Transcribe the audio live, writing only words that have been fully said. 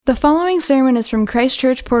The following sermon is from Christ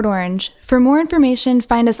Church, Port Orange. For more information,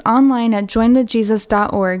 find us online at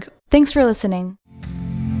joinwithjesus.org. Thanks for listening.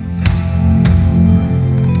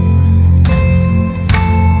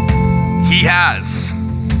 He has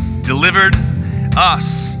delivered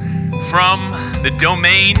us from the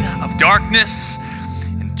domain of darkness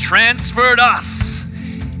and transferred us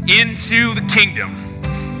into the kingdom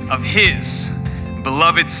of His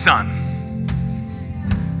beloved Son,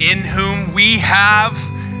 in whom we have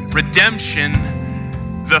redemption,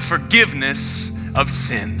 the forgiveness of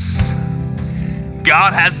sins.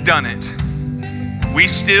 God has done it. We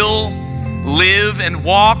still live and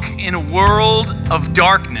walk in a world of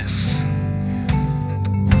darkness,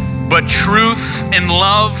 but truth and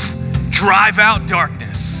love drive out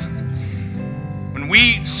darkness. When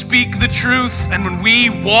we speak the truth and when we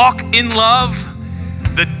walk in love,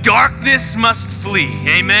 the darkness must flee.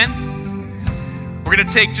 Amen? We're going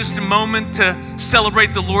to take just a moment to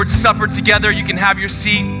celebrate the Lord's Supper together. You can have your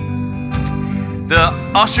seat. The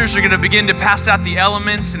ushers are going to begin to pass out the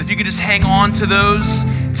elements, and if you could just hang on to those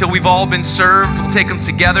till we've all been served, we'll take them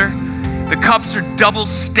together. The cups are double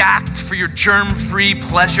stacked for your germ-free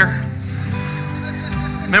pleasure.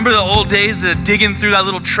 Remember the old days of digging through that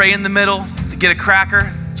little tray in the middle to get a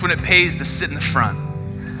cracker? It's when it pays to sit in the front.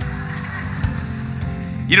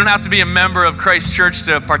 You don't have to be a member of Christ Church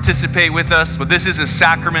to participate with us, but this is a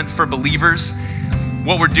sacrament for believers.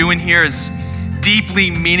 What we're doing here is deeply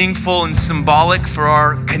meaningful and symbolic for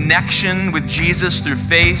our connection with Jesus through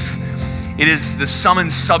faith. It is the sum and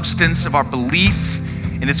substance of our belief,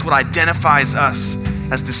 and it's what identifies us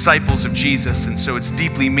as disciples of Jesus, and so it's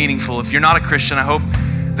deeply meaningful. If you're not a Christian, I hope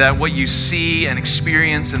that what you see and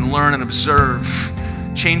experience and learn and observe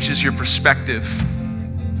changes your perspective.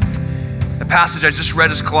 The passage I just read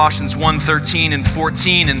is Colossians 1:13 and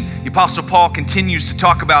 14, and the Apostle Paul continues to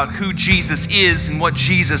talk about who Jesus is and what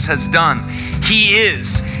Jesus has done. He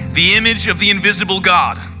is the image of the invisible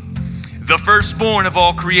God, the firstborn of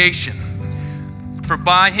all creation. For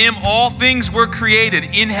by Him all things were created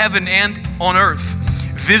in heaven and on earth,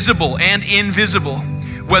 visible and invisible,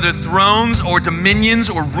 whether thrones or dominions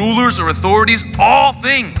or rulers or authorities, all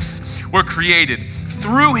things were created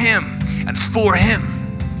through Him and for Him.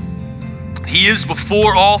 He is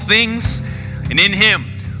before all things, and in Him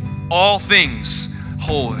all things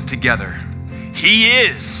hold together. He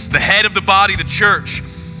is the head of the body, the church.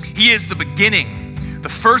 He is the beginning, the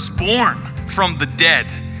firstborn from the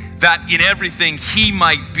dead, that in everything He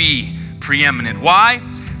might be preeminent. Why?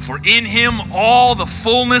 For in Him all the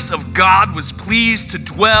fullness of God was pleased to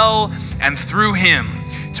dwell, and through Him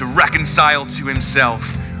to reconcile to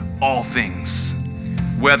Himself all things,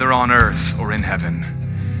 whether on earth or in heaven,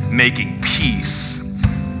 making peace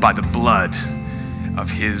by the blood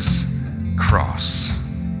of His cross.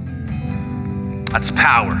 That's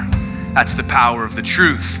power. That's the power of the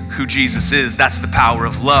truth, who Jesus is. That's the power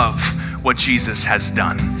of love, what Jesus has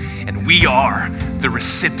done. And we are the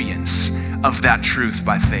recipients of that truth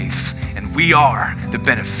by faith. And we are the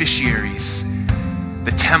beneficiaries,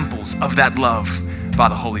 the temples of that love by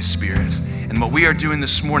the Holy Spirit. And what we are doing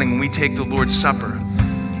this morning when we take the Lord's Supper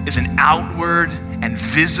is an outward and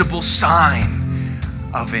visible sign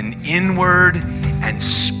of an inward and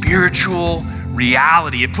spiritual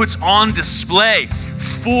reality. It puts on display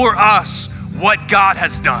for us what God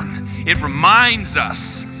has done. It reminds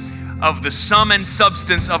us of the sum and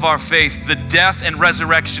substance of our faith, the death and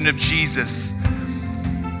resurrection of Jesus.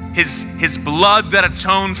 His blood that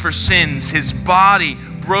atoned for sins, His body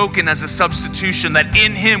broken as a substitution, that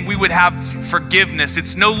in Him we would have forgiveness.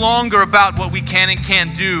 It's no longer about what we can and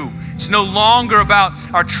can't do. It's no longer about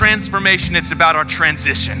our transformation, it's about our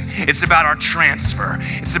transition. It's about our transfer.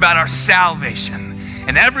 It's about our salvation.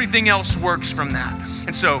 And everything else works from that.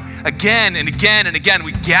 And so again and again and again,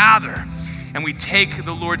 we gather and we take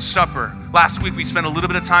the Lord's Supper. Last week, we spent a little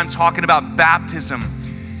bit of time talking about baptism,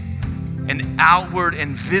 an outward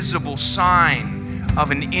and visible sign of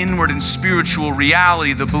an inward and spiritual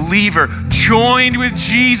reality. The believer joined with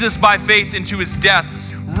Jesus by faith into His death,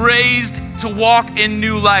 raised to walk in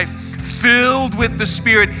new life, filled with the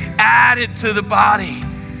Spirit, added to the body.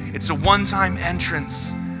 It's a one-time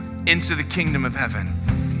entrance into the kingdom of heaven.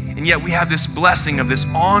 And yet we have this blessing of this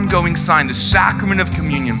ongoing sign, the sacrament of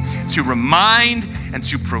communion, to remind and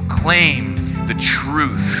to proclaim the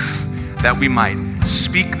truth, that we might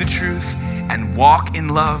speak the truth and walk in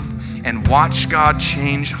love and watch God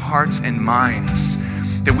change hearts and minds.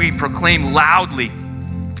 That we proclaim loudly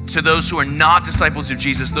to those who are not disciples of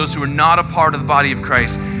Jesus, those who are not a part of the body of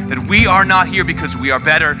Christ, that we are not here because we are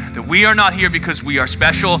better, that we are not here because we are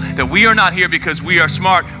special, that we are not here because we are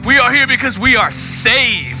smart. We are here because we are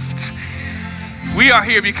saved. We are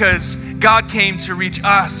here because God came to reach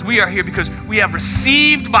us. We are here because we have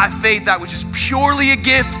received by faith that which is purely a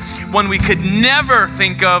gift, one we could never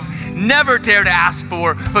think of, never dare to ask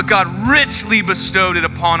for, but God richly bestowed it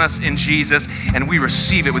upon us in Jesus, and we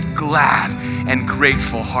receive it with glad and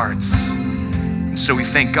grateful hearts. And so we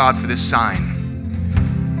thank God for this sign,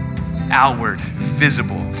 outward,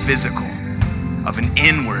 visible, physical, of an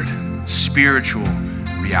inward, spiritual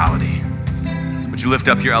reality. Would you lift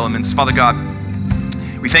up your elements? Father God,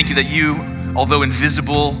 we thank you that you, although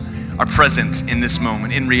invisible, are present in this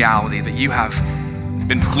moment, in reality, that you have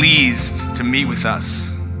been pleased to meet with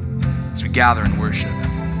us as we gather and worship,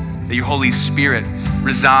 that your Holy Spirit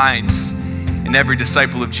resides in every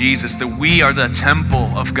disciple of Jesus, that we are the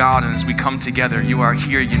temple of God, and as we come together, you are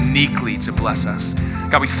here uniquely to bless us.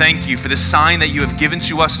 God, we thank you for this sign that you have given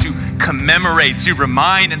to us to commemorate, to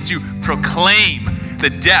remind, and to proclaim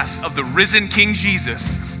the death of the risen King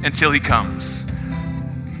Jesus until he comes.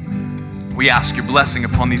 We ask your blessing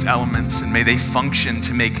upon these elements, and may they function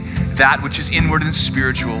to make that which is inward and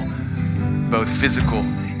spiritual both physical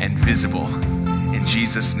and visible. In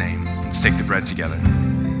Jesus' name, let's take the bread together.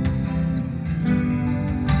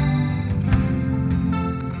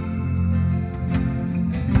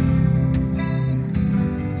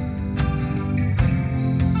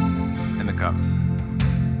 And the cup.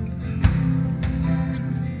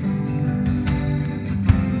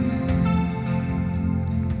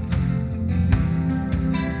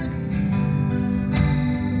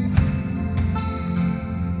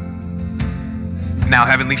 Now,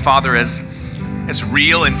 Heavenly Father, as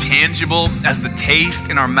real and tangible as the taste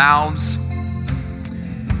in our mouths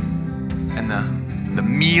and the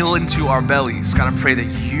meal into our bellies, God, I pray that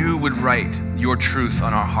you would write your truth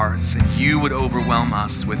on our hearts and you would overwhelm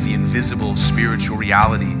us with the invisible spiritual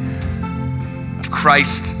reality of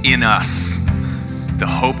Christ in us, the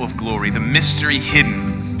hope of glory, the mystery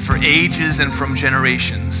hidden for ages and from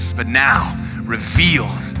generations, but now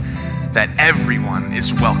revealed that everyone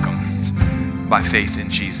is welcomed by faith in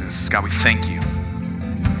Jesus. God, we thank you.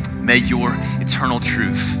 May your eternal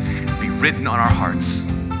truth be written on our hearts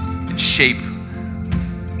and shape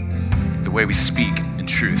the way we speak in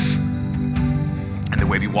truth and the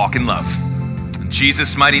way we walk in love. In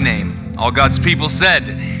Jesus' mighty name, all God's people said,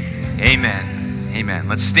 amen. Amen.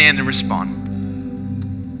 Let's stand and respond.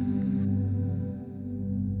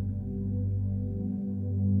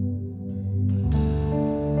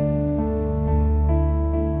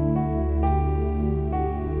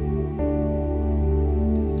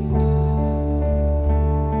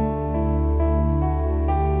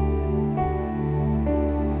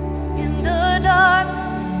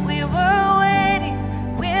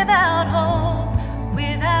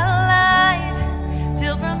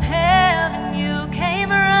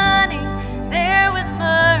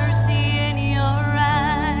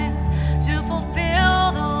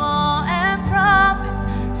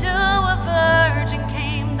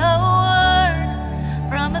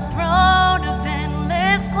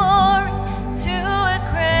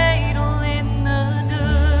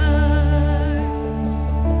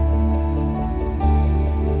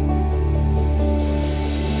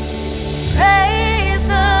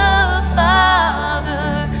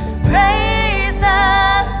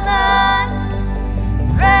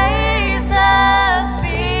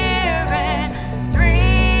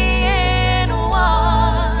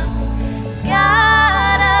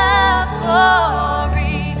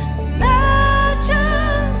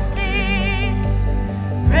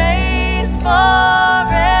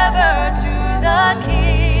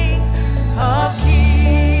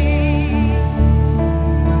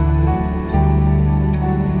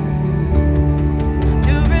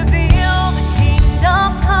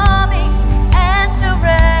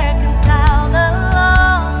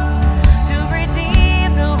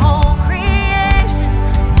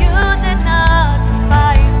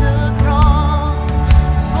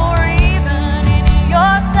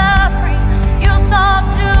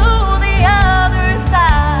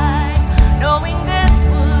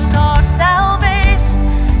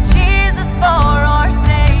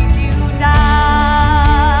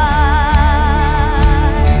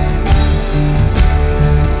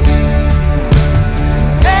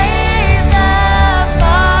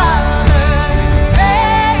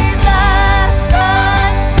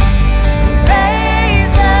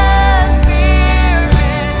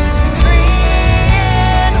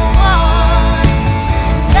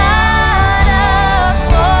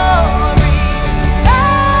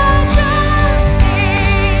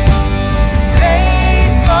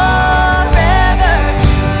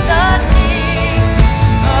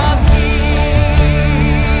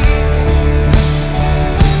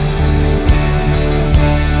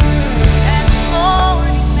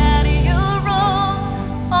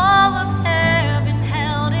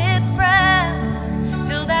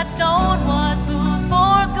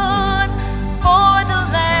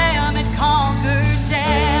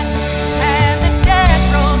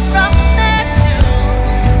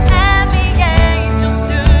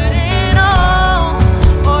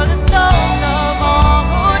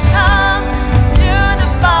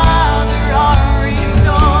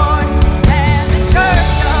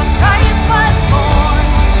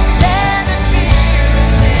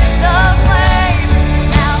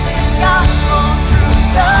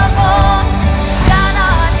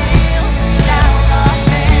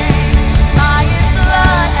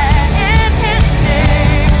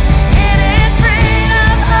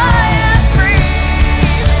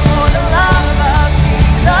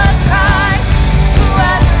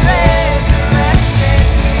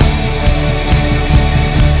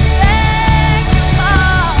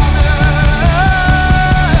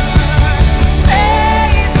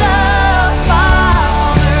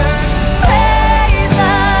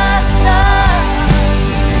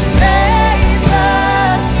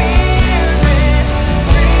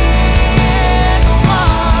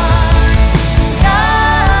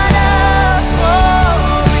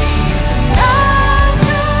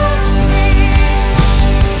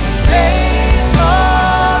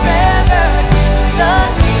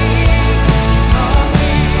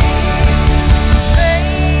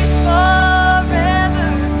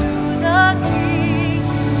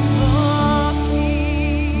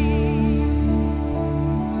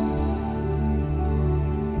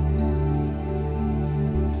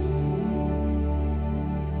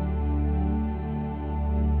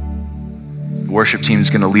 The worship team is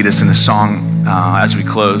going to lead us in a song as we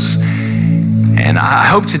close. And I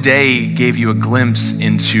hope today gave you a glimpse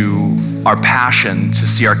into our passion to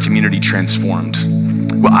see our community transformed.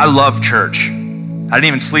 Well, I love church. I didn't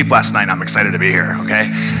even sleep last night, and I'm excited to be here, okay?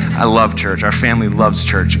 I love church. Our family loves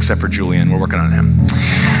church, except for Julian. We're working on him.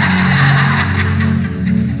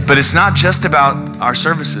 But it's not just about our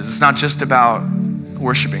services. It's not just about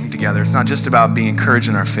worshiping together. It's not just about being encouraged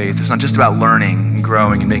in our faith. It's not just about learning and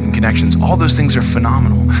growing and making connections. All those things are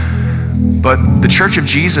phenomenal. But the Church of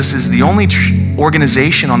Jesus is the only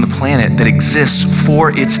organization on the planet that exists for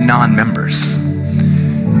its non-members.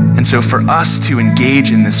 And so for us to engage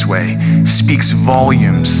in this way speaks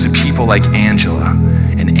volumes to people like Angela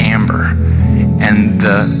and Amber and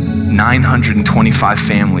the 925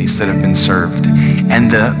 families that have been served and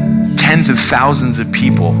the tens of thousands of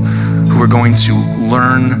people who are going to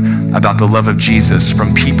learn about the love of Jesus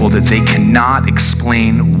from people that they cannot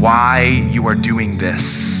explain why you are doing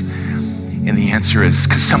this. And the answer is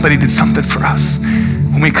because somebody did something for us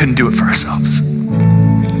when we couldn't do it for ourselves.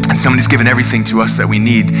 And somebody's given everything to us that we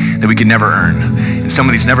need that we could never earn. And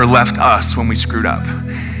somebody's never left us when we screwed up.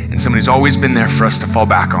 And somebody's always been there for us to fall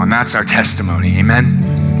back on. That's our testimony, amen?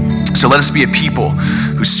 So let us be a people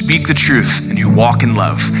who speak the truth and who walk in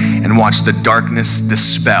love and watch the darkness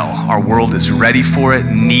dispel. Our world is ready for it,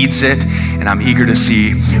 needs it, and I'm eager to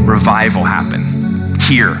see revival happen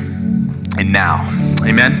here and now.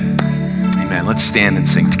 Amen? Amen. Let's stand and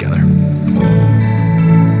sing together.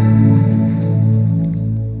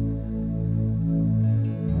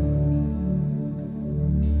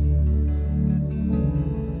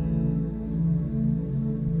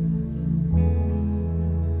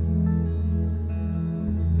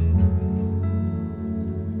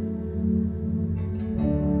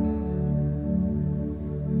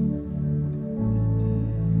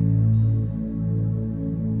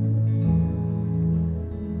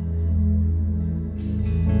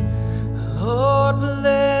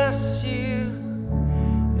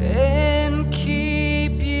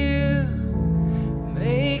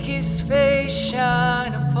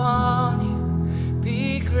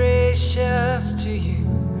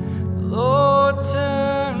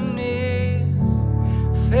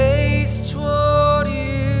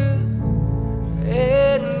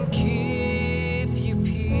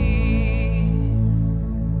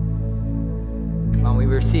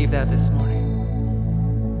 Receive that this morning.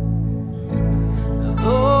 The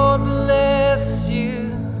Lord bless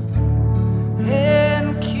you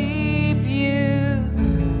and keep you.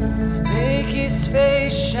 Make his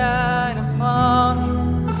face shine upon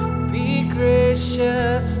you. Be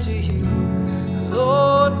gracious to you. The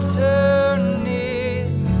Lord turn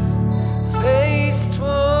his face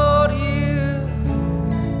toward you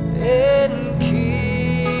and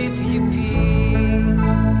give you peace.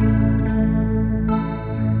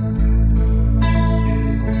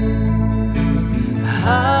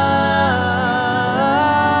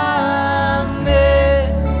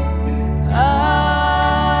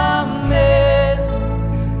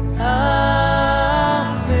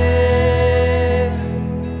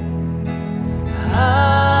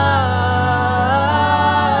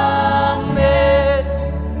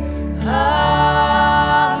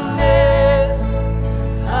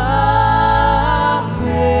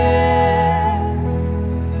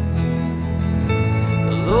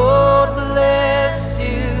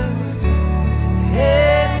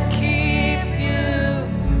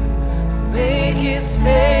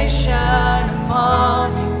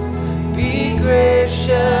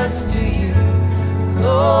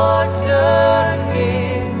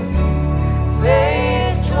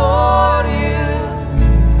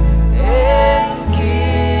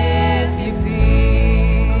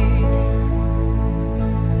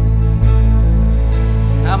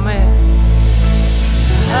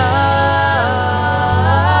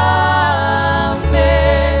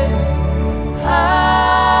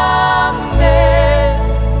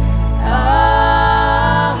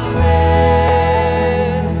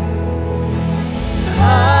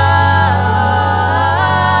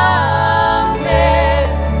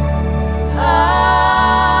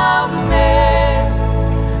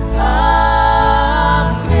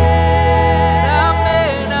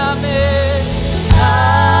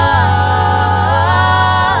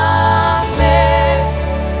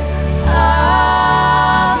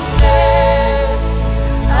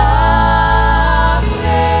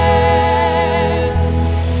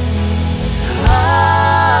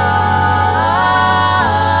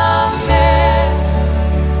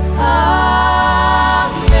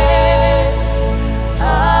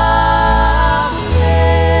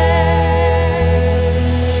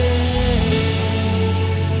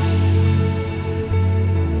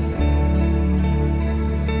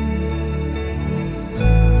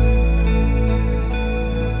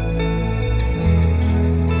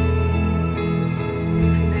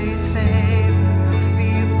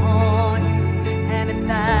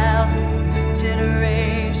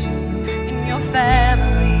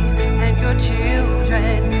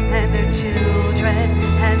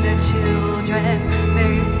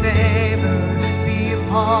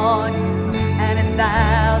 upon you and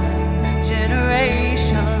 1,000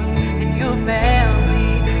 generations, and your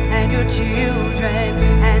family and your children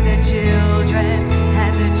and their children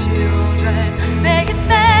and their children. May His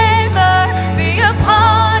favor be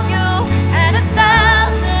upon you and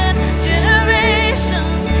 1,000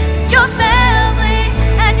 generations, your family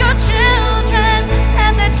and your children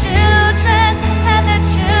and their children and their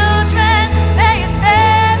children. May His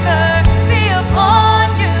favor be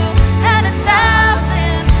upon you and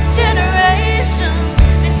 1,000 generations,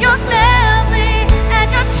 and your family and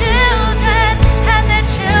your children and their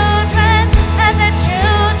children and their children.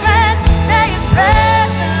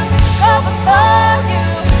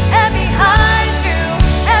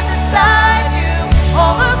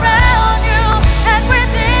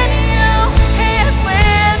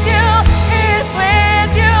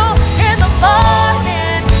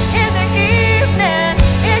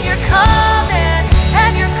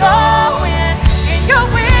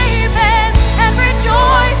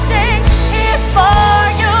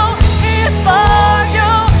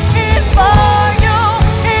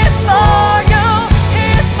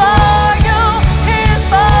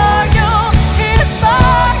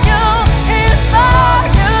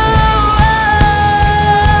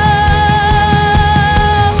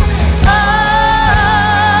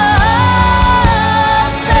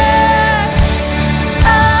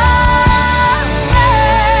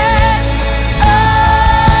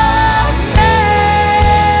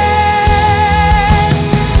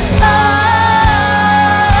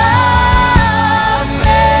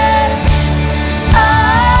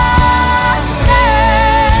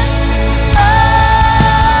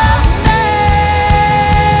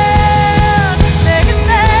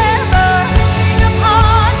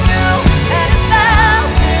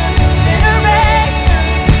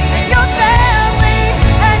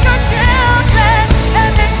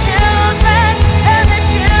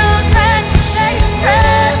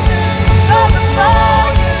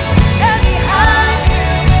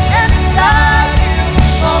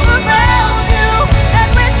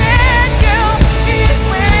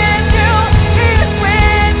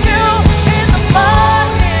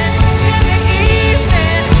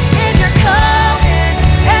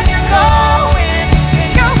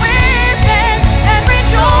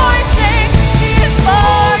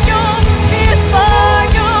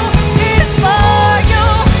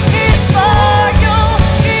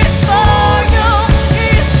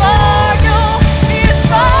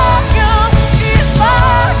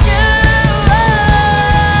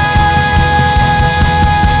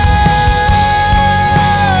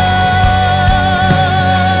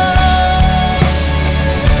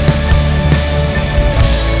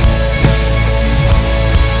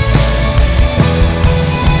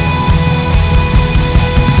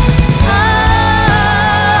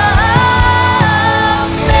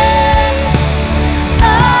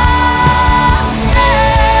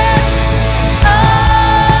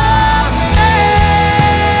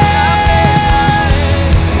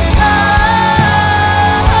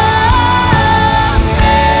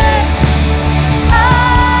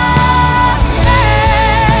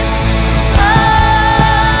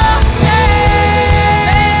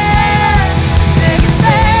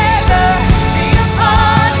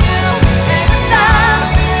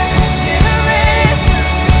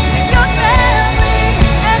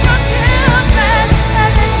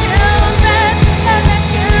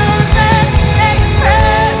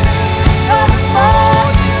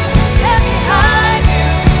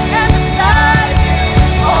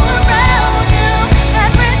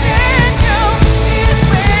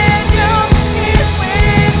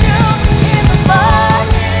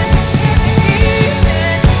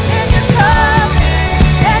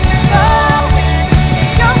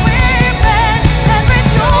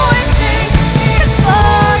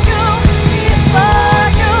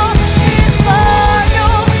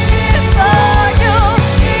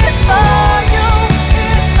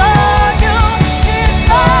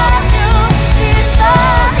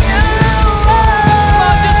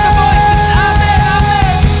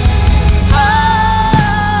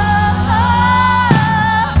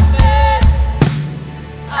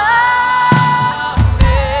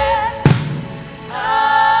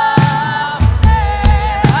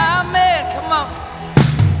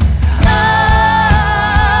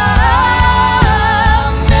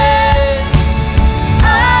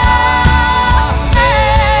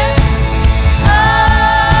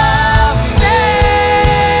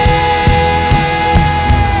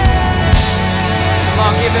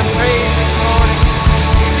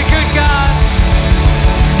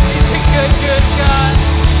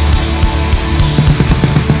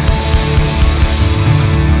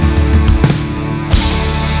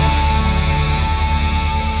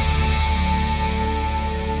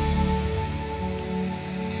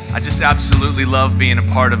 just absolutely love being a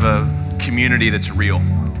part of a community that's real,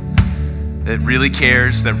 that really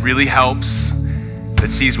cares, that really helps,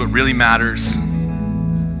 that sees what really matters.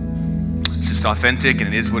 It's just authentic,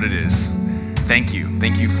 and it is what it is. Thank you.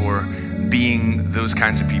 Thank you for being those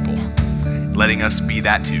kinds of people, letting us be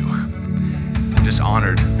that too. I'm just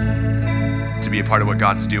honored to be a part of what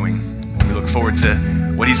God's doing. We look forward to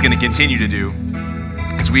what he's going to continue to do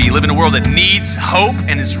as we live in a world that needs hope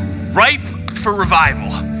and is ripe for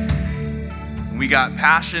revival. We got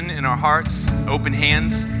passion in our hearts, open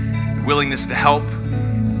hands, willingness to help.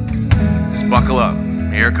 Just buckle up.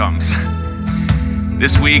 Here it comes.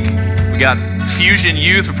 This week, we got Fusion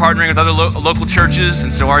Youth. We're partnering with other local churches,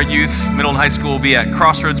 and so our youth, middle and high school, will be at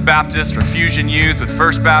Crossroads Baptist or Fusion Youth with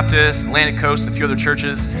First Baptist, Atlantic Coast, and a few other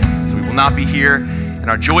churches. So we will not be here. And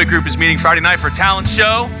our Joy group is meeting Friday night for a talent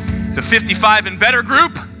show, the 55 and better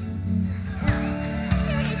group.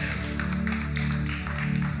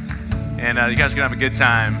 And you guys are gonna have a good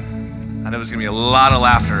time. I know there's gonna be a lot of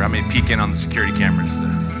laughter. I may peek in on the security cameras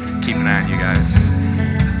to keep an eye on you guys.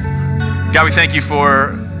 God, we thank you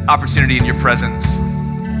for opportunity in your presence.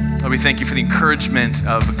 Lord, we thank you for the encouragement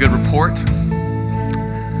of a good report.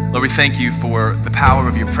 Lord, we thank you for the power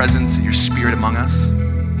of your presence and your spirit among us.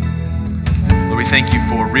 Lord, we thank you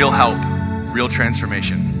for real help, real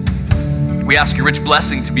transformation. We ask your rich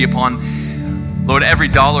blessing to be upon, Lord, every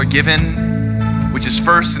dollar given, which is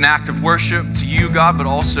first an act of worship to you, God, but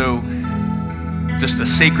also just a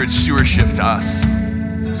sacred stewardship to us.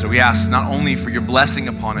 So we ask not only for your blessing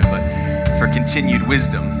upon it, but for continued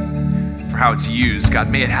wisdom for how it's used. God,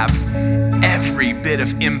 may it have every bit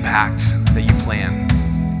of impact that you plan.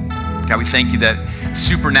 God, we thank you that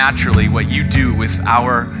supernaturally what you do with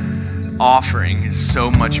our offering is so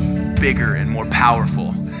much bigger and more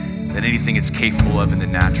powerful than anything it's capable of in the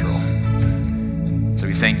natural. So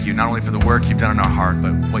we thank you not only for the work you've done in our heart,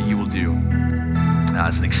 but what you will do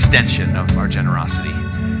as an extension of our generosity.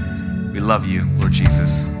 We love you, Lord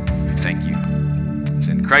Jesus. We thank you. It's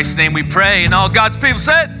in Christ's name we pray, and all God's people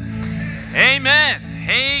said, amen.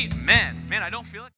 Amen. Man, I don't feel it.